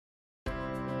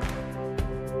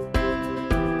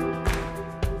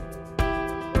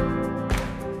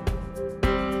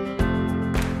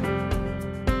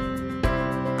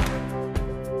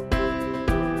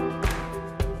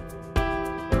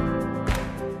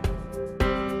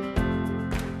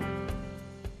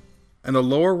In the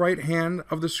lower right hand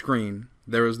of the screen,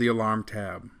 there is the Alarm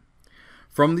tab.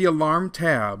 From the Alarm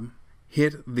tab,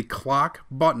 hit the clock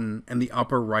button in the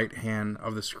upper right hand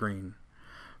of the screen.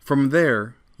 From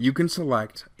there, you can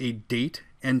select a date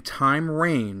and time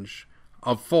range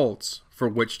of faults for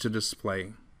which to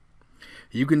display.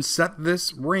 You can set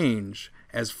this range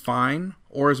as fine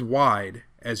or as wide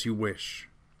as you wish.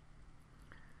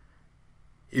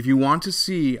 If you want to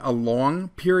see a long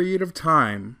period of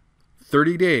time,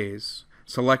 30 days,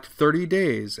 select 30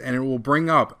 days and it will bring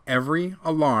up every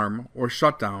alarm or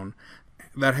shutdown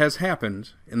that has happened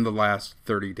in the last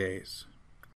 30 days.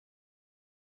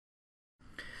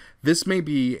 This may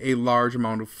be a large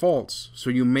amount of faults, so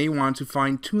you may want to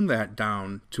fine-tune that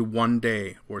down to 1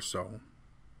 day or so.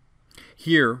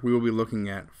 Here we will be looking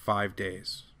at 5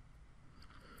 days.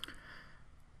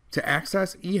 To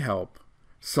access eHelp,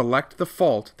 select the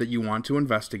fault that you want to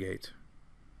investigate,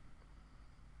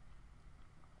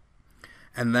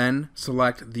 and then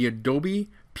select the Adobe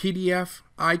PDF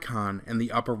icon in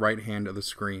the upper right hand of the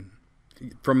screen.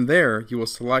 From there, you will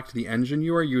select the engine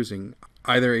you are using,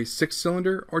 either a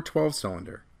 6-cylinder or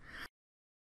 12-cylinder.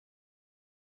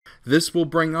 This will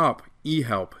bring up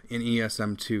eHelp in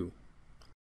ESM2.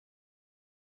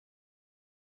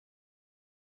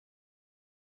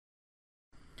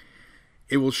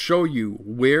 It will show you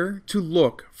where to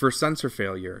look for sensor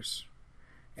failures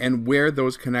and where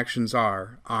those connections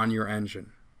are on your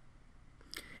engine.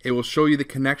 It will show you the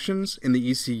connections in the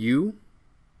ECU,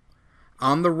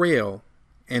 on the rail,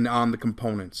 and on the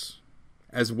components,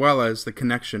 as well as the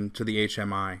connection to the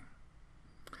HMI.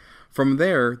 From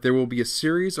there will be a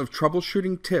series of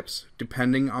troubleshooting tips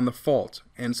depending on the fault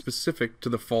and specific to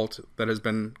the fault that has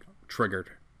been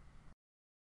triggered.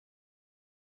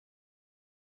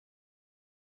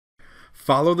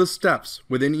 Follow the steps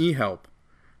within eHelp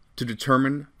to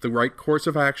determine the right course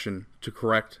of action to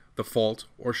correct the fault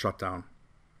or shutdown.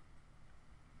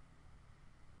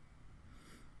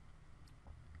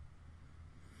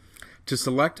 To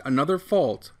select another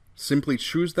fault, simply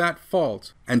choose that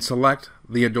fault and select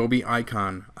the Adobe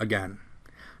icon again.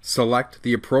 Select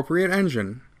the appropriate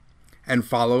engine and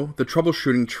follow the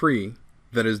troubleshooting tree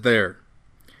that is there.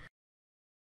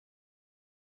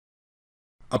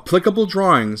 Applicable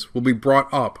drawings will be brought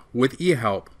up with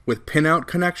eHelp with pinout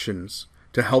connections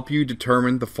to help you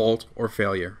determine the fault or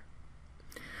failure,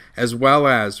 as well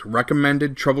as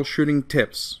recommended troubleshooting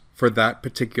tips for that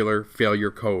particular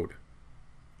failure code.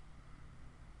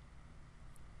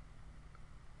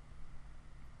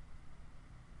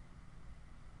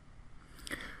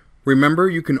 Remember,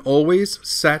 you can always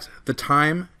set the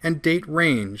time and date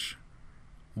range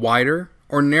wider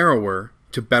or narrower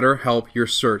to better help your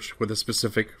search with a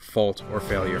specific fault or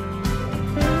failure.